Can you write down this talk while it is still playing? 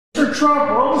Mr.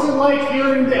 Trump, what was it like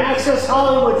hearing the Access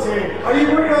Hollywood tape? Are you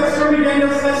worried about Stormy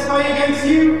Daniels testifying against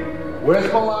you?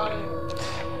 Where's Melania?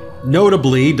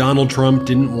 Notably, Donald Trump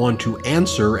didn't want to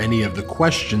answer any of the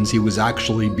questions he was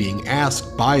actually being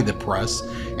asked by the press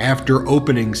after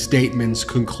opening statements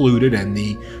concluded and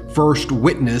the first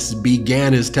witness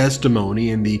began his testimony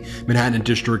in the Manhattan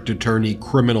District Attorney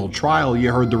criminal trial.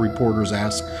 You heard the reporters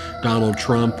ask Donald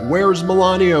Trump, "Where's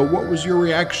Melania? What was your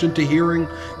reaction to hearing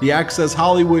the Access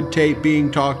Hollywood tape being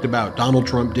talked about?" Donald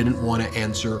Trump didn't want to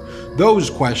answer those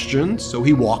questions, so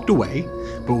he walked away.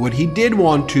 But what he did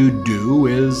want to do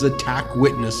is attack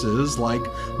witnesses like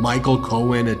Michael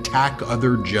Cohen, attack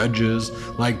other judges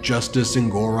like Justice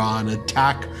Engoron,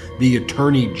 attack the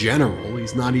Attorney General.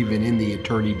 He's not even in the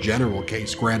Attorney General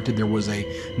case. Granted, there was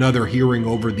another hearing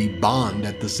over the bond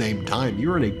at the same time.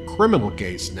 You're in a criminal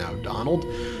case now, Donald.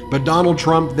 But Donald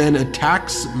Trump then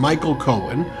attacks Michael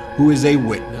Cohen, who is a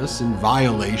witness in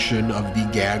violation of the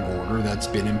gag order that's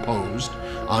been imposed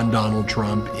on Donald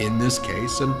Trump in this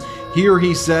case. And here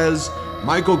he says,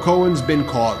 Michael Cohen's been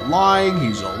caught lying,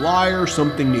 he's a liar,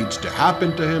 something needs to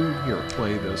happen to him. Here,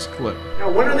 play this clip. Now,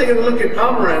 when are they going to look at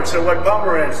Pomerantz and what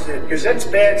Pomerantz did? Because that's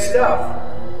bad stuff.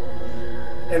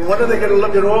 And when are they going to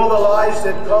look at all the lies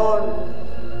that Cohen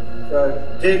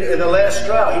did in the last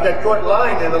trial? He got caught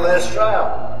lying in the last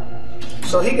trial.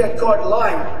 So he got caught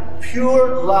lying,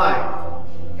 pure lying.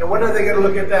 And when are they going to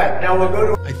look at that? Now we'll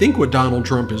go to... I think what Donald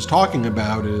Trump is talking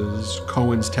about is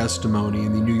Cohen's testimony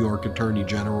in the New York Attorney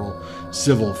General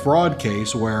civil fraud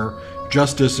case, where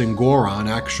Justice Engoron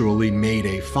actually made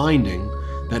a finding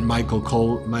that Michael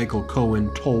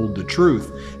Cohen told the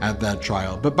truth at that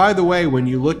trial. But by the way, when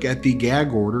you look at the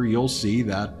gag order, you'll see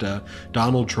that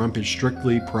Donald Trump is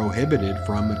strictly prohibited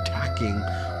from attacking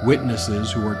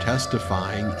witnesses who are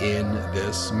testifying in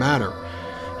this matter.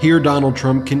 Here, Donald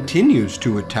Trump continues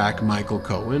to attack Michael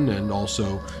Cohen and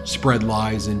also spread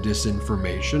lies and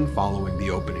disinformation following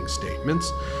the opening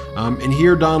statements. And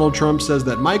here, Donald Trump says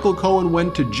that Michael Cohen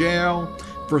went to jail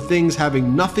for things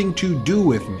having nothing to do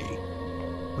with me.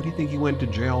 What do you think he went to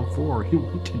jail for? He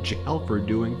went to jail for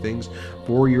doing things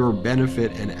for your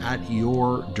benefit and at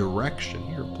your direction.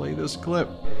 Here, play this clip.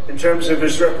 In terms of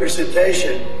his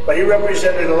representation, but he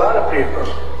represented a lot of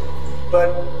people.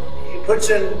 But he puts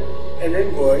in an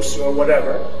invoice or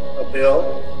whatever, a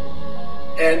bill,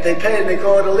 and they pay and they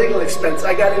call it a legal expense.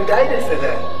 I got indicted for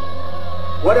that.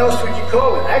 What else would you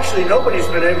call it? Actually, nobody's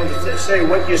been able to say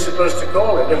what you're supposed to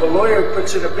call it. If a lawyer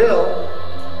puts in a bill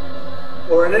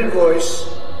or an invoice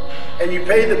and you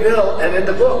pay the bill, and in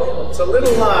the book, it's a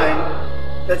little line,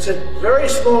 that's a very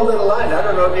small little line. I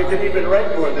don't know if you could even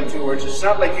write more than 2 words. It's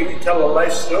not like you can tell a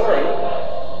life story.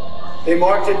 They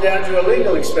marked it down to a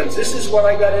legal expense. This is what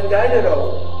I got indicted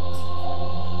over.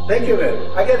 Think of it.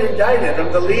 I got indicted.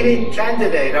 I'm the leading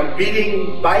candidate. I'm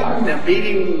beating Biden. I'm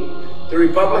beating the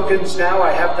Republicans now.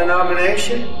 I have the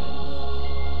nomination.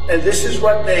 And this is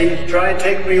what they try and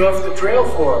take me off the trail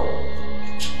for.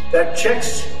 That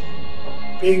check's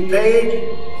being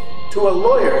paid to a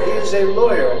lawyer. He is a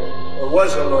lawyer, or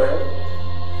was a lawyer.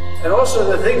 And also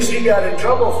the things he got in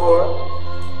trouble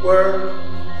for were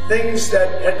things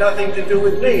that had nothing to do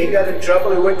with me. He got in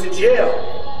trouble. He went to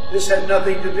jail. This had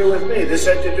nothing to do with me. This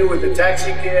had to do with the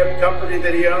taxi cab company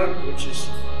that he owned, which is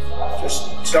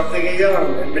just something he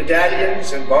owned, and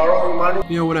medallions and borrowing money.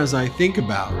 You know, and as I think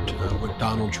about what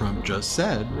Donald Trump just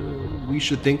said, we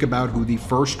should think about who the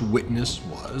first witness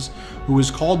was who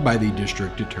was called by the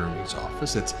district attorney's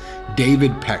office. It's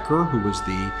David Pecker, who was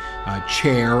the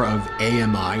chair of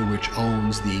AMI, which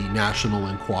owns the National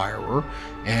Enquirer.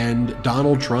 And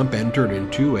Donald Trump entered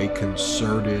into a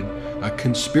concerted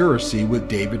conspiracy with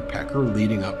David Pecker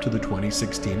leading up to the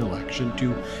 2016 election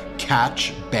to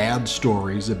catch bad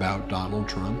stories about Donald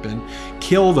Trump and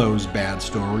kill those bad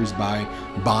stories by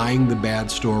buying the bad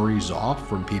stories off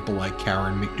from people like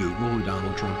Karen McDougal, who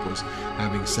Donald Trump was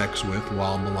having sex with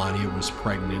while Melania was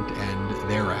pregnant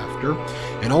and thereafter.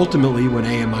 And ultimately, when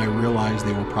AMI realized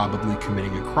they were probably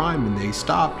committing a crime and they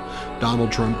stopped,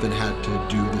 Donald Trump then had to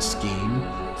do the scheme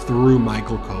through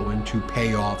Michael Cohen to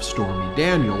pay off Stormy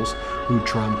Daniels, who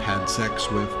Trump had sex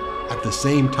with. At the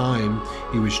same time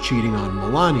he was cheating on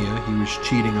Melania, he was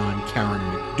cheating on Karen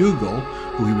McDougal,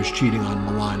 who he was cheating on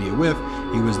Melania with.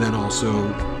 He was then also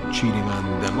cheating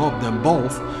on them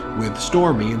both with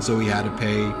Stormy, and so he had to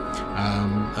pay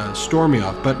Stormy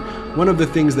off. But one of the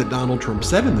things that Donald Trump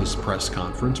said in this press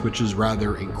conference, which is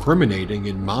rather incriminating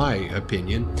in my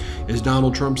opinion, is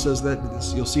Donald Trump says that,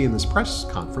 you'll see in this press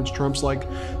conference, Trump's like,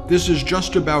 this is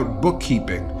just about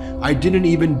bookkeeping. I didn't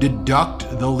even deduct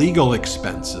the legal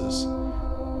expenses.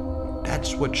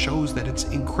 That's what shows that it's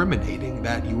incriminating,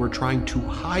 that you are trying to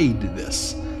hide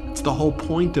this. It's the whole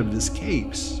point of this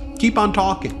case. Keep on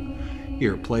talking.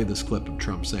 Here, play this clip of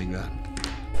Trump saying that.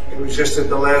 It was just at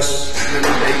the last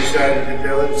minute they decided to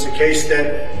do it. It's a case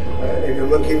that, if you're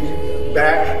looking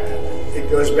back,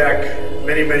 it goes back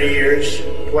many, many years,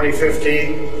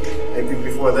 2015, maybe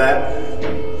before that.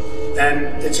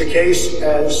 And it's a case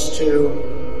as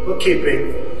to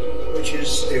bookkeeping, which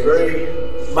is a very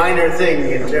minor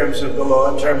thing in terms of the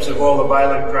law, in terms of all the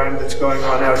violent crime that's going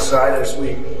on outside as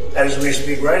we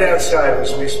speak, right outside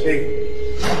as we speak.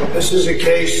 But this is a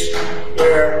case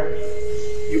where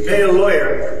you pay a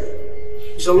lawyer.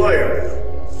 He's a lawyer,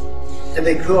 and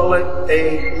they call it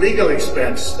a legal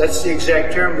expense. That's the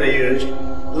exact term they used,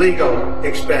 legal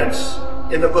expense,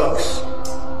 in the books.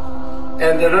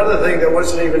 And another thing that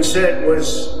wasn't even said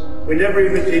was we never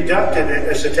even deducted it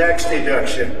as a tax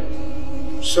deduction.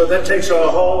 So that takes a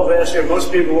whole vast,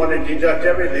 most people want to deduct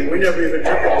everything. We never even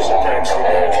took it as a tax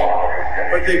deduction.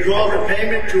 But they called the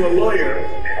payment to a lawyer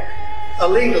a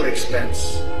legal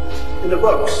expense in the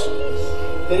books.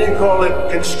 They didn't call it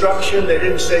construction. They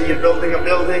didn't say you're building a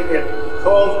building. It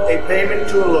called a payment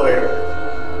to a lawyer.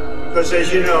 Because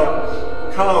as you know,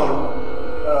 Cohn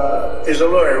is a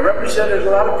lawyer, represented a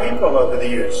lot of people over the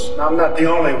years. Now, I'm not the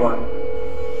only one.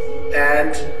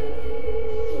 And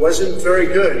wasn't very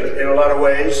good in a lot of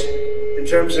ways in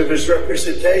terms of his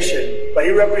representation. But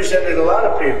he represented a lot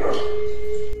of people.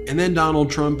 And then Donald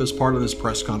Trump, as part of this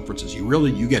press conference, says,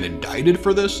 you get indicted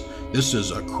for this? This is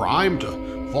a crime to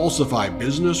falsify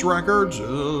business records?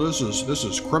 This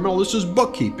is criminal. This is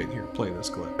bookkeeping. Here, play this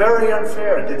clip. Very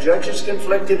unfair. The judge is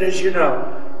conflicted, as you know.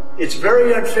 It's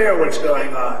very unfair what's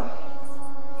going on.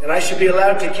 And I should be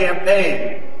allowed to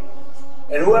campaign.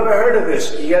 And whoever heard of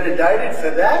this, you got indicted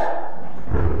for that?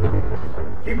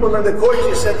 People in the court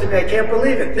just said to me, I can't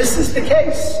believe it. This is the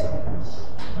case.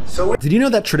 Did you know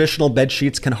that traditional bed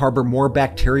sheets can harbor more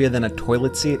bacteria than a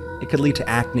toilet seat? It could lead to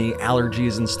acne,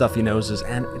 allergies, and stuffy noses,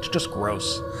 and it's just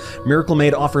gross. Miracle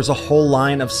Made offers a whole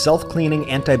line of self-cleaning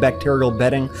antibacterial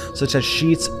bedding, such as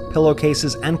sheets,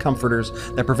 pillowcases, and comforters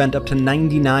that prevent up to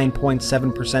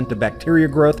 99.7% of bacteria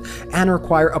growth and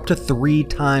require up to 3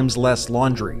 times less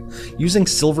laundry. Using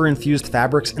silver-infused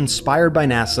fabrics inspired by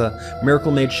NASA,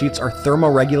 Miracle Made sheets are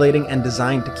thermoregulating and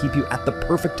designed to keep you at the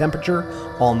perfect temperature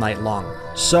all night long.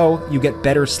 So you get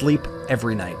better sleep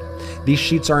every night. These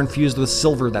sheets are infused with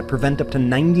silver that prevent up to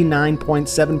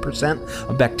 99.7%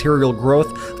 of bacterial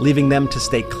growth, leaving them to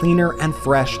stay cleaner and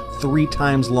fresh 3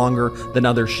 times longer than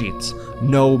other sheets.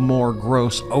 No more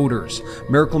gross odors.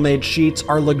 Miracle Made sheets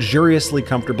are luxuriously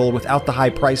comfortable without the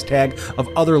high price tag of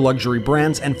other luxury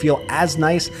brands and feel as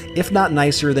nice, if not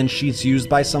nicer, than sheets used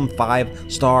by some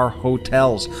 5-star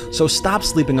hotels. So stop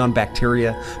sleeping on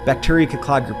bacteria. Bacteria could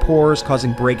clog your pores,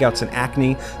 causing breakouts and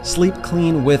acne. Sleep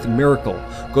clean with Miracle.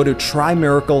 Go to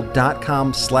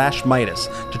trymiracle.com/Meidas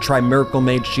to try Miracle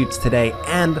Made sheets today.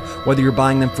 And whether you're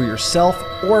buying them for yourself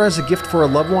or as a gift for a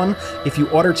loved one, if you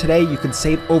order today, you can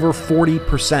save over 40%.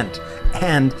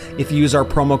 And if you use our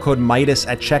promo code Meidas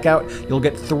at checkout, you'll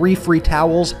get 3 free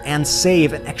towels and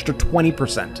save an extra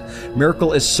 20%.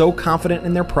 Miracle is so confident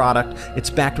in their product, it's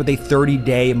backed with a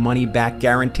 30-day money-back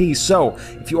guarantee. So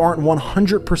if you aren't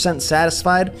 100%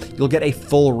 satisfied, you'll get a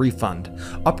full refund.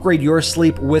 Upgrade your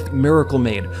sleep with Miracle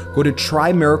Made. Go to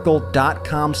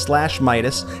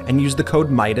trymiracle.com/Meidas and use the code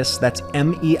Meidas, that's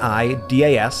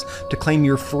MEIDAS, to claim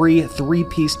your free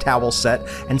 3-piece towel set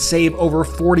and save over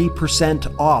 40%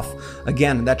 off.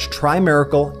 Again, that's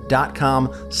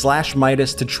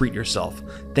trymiracle.com/Meidas to treat yourself.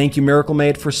 Thank you, Miracle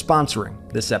Made, for sponsoring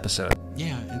this episode.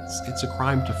 Yeah, it's a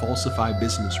crime to falsify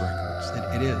business records.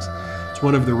 It is. It's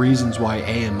one of the reasons why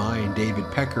AMI and David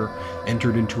Pecker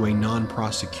entered into a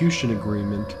non-prosecution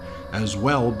agreement as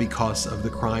well, because of the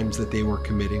crimes that they were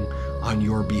committing on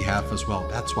your behalf as well.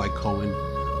 That's why Cohen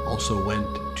also went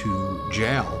to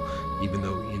jail, even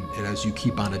though, and as you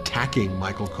keep on attacking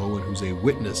Michael Cohen, who's a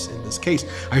witness in this case.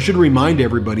 I should remind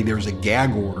everybody there's a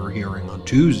gag order hearing on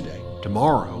Tuesday,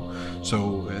 tomorrow,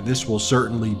 so this will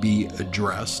certainly be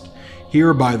addressed.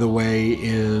 Here, by the way,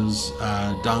 is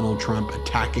Donald Trump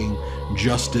attacking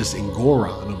Justice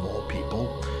Engoron, of all people,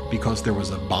 because there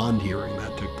was a bond hearing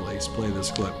that took place. Play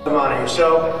this clip.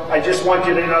 So I just want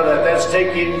you to know that that's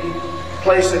taking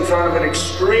place in front of an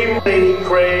extremely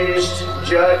crazed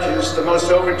judge, who's the most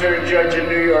overturned judge in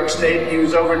New York State. He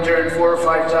was overturned 4 or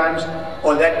 5 times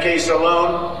on that case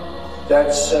alone.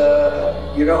 That's,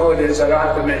 you know who it is. I don't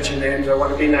have to mention names. I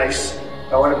want to be nice.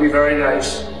 I want to be very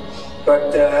nice.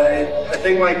 But a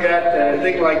thing like that, a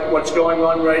thing like what's going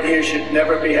on right here should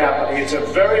never be happening. It's a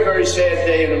very, very sad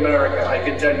day in America, I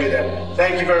can tell you that.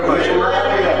 Thank you very much.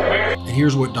 And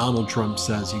here's what Donald Trump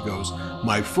says. He goes,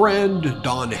 "My friend,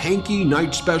 Don Henke,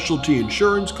 Knight Specialty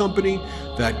Insurance Company,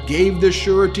 that gave this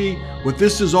surety. What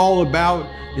this is all about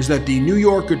is that the New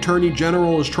York Attorney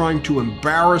General is trying to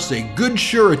embarrass a good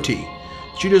surety.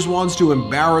 She just wants to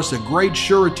embarrass a great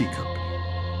surety company."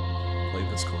 Play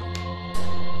this clip.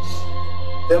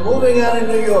 They're moving out of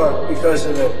New York because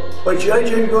of it. But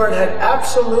Judge Engoron had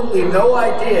absolutely no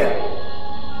idea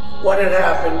what had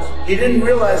happened. He didn't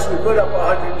realize we put up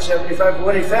 175, but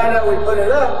when he found out we put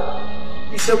it up,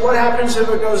 he said, "What happens if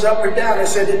it goes up or down?" I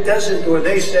said, "It doesn't," or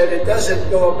they said, "It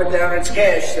doesn't go up or down. It's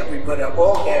cash that we put up,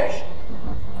 all cash."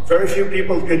 Very few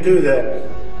people could do that.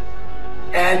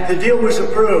 And the deal was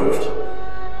approved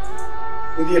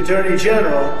with the Attorney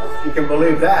General, you can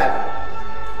believe that.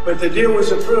 But the deal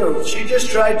was approved. She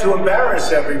just tried to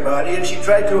embarrass everybody, and she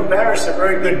tried to embarrass a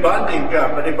very good bonding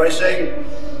company by saying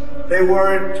they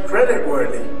weren't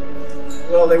creditworthy.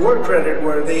 Well, they were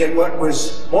creditworthy, and what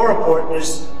was more important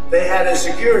is they had as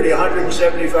security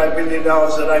 $175 million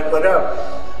that I put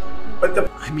up. But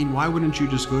I mean, why wouldn't you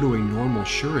just go to a normal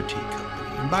surety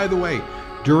company? And by the way,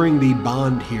 during the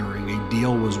bond hearing, a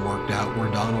deal was worked out where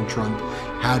Donald Trump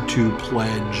had to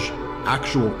pledge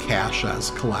actual cash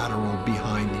as collateral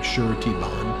behind the surety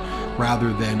bond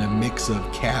rather than a mix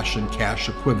of cash and cash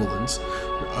equivalents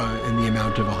in the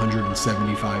amount of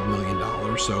 $175 million.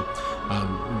 So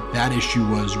that issue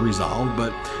was resolved,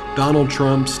 but Donald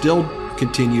Trump still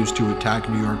continues to attack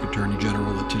New York Attorney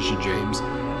General Letitia James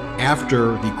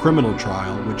after the criminal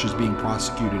trial, which is being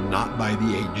prosecuted not by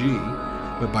the AG,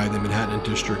 but by the Manhattan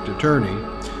District Attorney.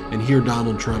 And here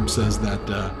Donald Trump says that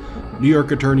New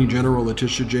York Attorney General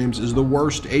Letitia James is the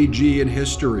worst AG in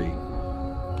history.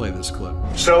 Play this clip.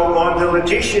 so on the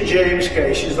Letitia James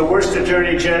case, she's the worst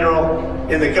Attorney General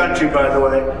in the country, by the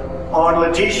way. On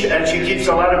Letitia, and she keeps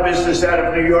a lot of business out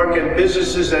of New York, and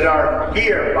businesses that are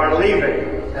here are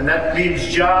leaving. And that leaves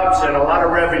jobs and a lot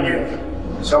of revenue.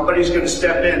 Somebody's going to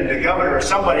step in, the governor, or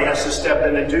somebody has to step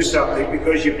in and do something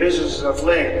because your businesses are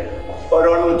fleeing. But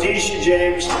on Letitia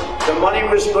James, the money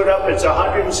was put up, it's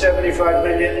 $175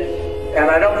 million. And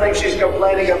I don't think she's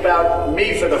complaining about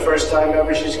me for the first time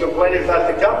ever. She's complaining about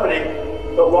the company.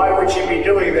 But why would she be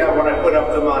doing that when I put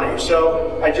up the money?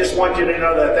 So I just want you to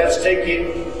know that that's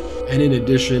taking. And in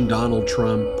addition, Donald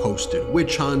Trump posted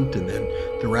witch hunt, and then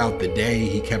throughout the day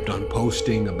he kept on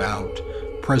posting about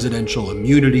presidential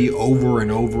immunity over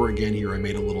and over again. Here I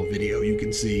made a little video. You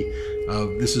can see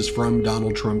this is from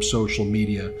Donald Trump's social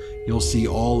media. You'll see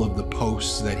all of the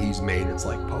posts that he's made. It's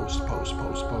like post,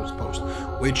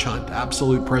 witch hunt,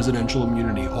 absolute presidential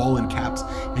immunity, all in caps.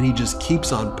 And he just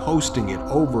keeps on posting it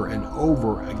over and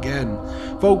over again.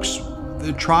 Folks,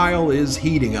 the trial is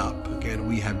heating up. Again,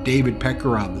 we have David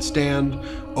Pecker on the stand.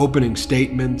 Opening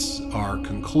statements are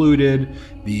concluded.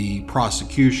 The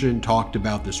prosecution talked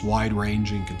about this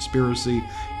wide-ranging conspiracy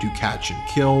to catch and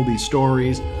kill these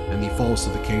stories and the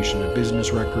falsification of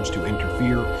business records to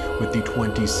interfere with the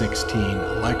 2016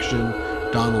 election.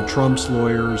 Donald Trump's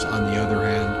lawyers, on the other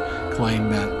hand, claim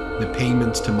that the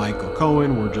payments to Michael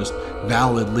Cohen were just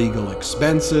valid legal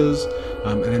expenses.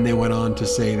 And then they went on to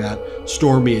say that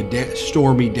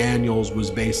Stormy Daniels was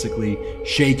basically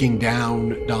shaking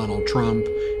down Donald Trump,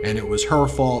 and it was her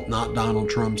fault, not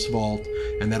Donald Trump's fault,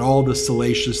 and that all the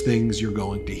salacious things you're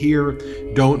going to hear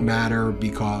don't matter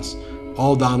because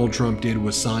all Donald Trump did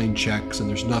was sign checks, and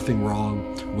there's nothing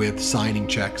wrong with signing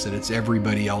checks, and it's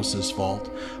everybody else's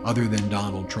fault other than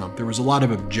Donald Trump. There was a lot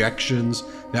of objections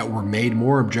that were made,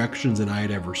 more objections than I had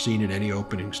ever seen in any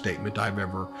opening statement I've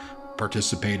ever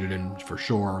participated in, for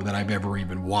sure, or that I've ever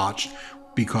even watched,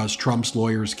 because Trump's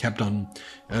lawyers kept on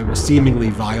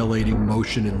seemingly violating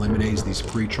motion in limines, these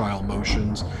pretrial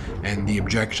motions, and the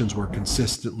objections were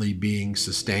consistently being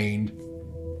sustained.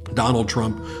 Donald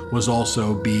Trump was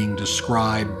also being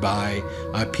described by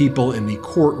people in the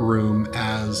courtroom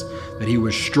as that he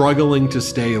was struggling to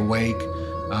stay awake.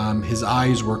 His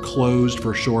eyes were closed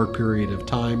for a short period of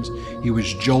times. He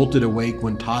was jolted awake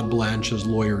when Todd Blanche's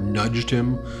lawyer nudged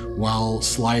him while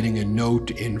sliding a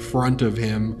note in front of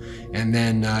him. And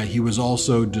then he was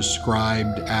also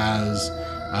described as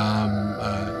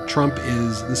Trump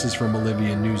is, this is from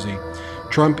Olivia Nuzzi,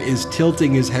 Trump is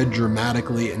tilting his head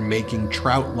dramatically and making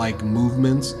trout-like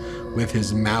movements with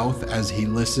his mouth as he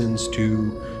listens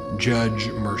to Judge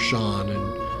Merchan.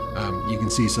 And you can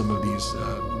see some of these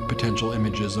potential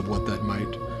images of what that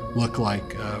might look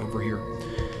like over here.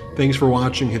 Thanks for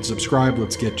watching. Hit subscribe.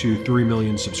 Let's get to 3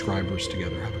 million subscribers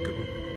together. Have a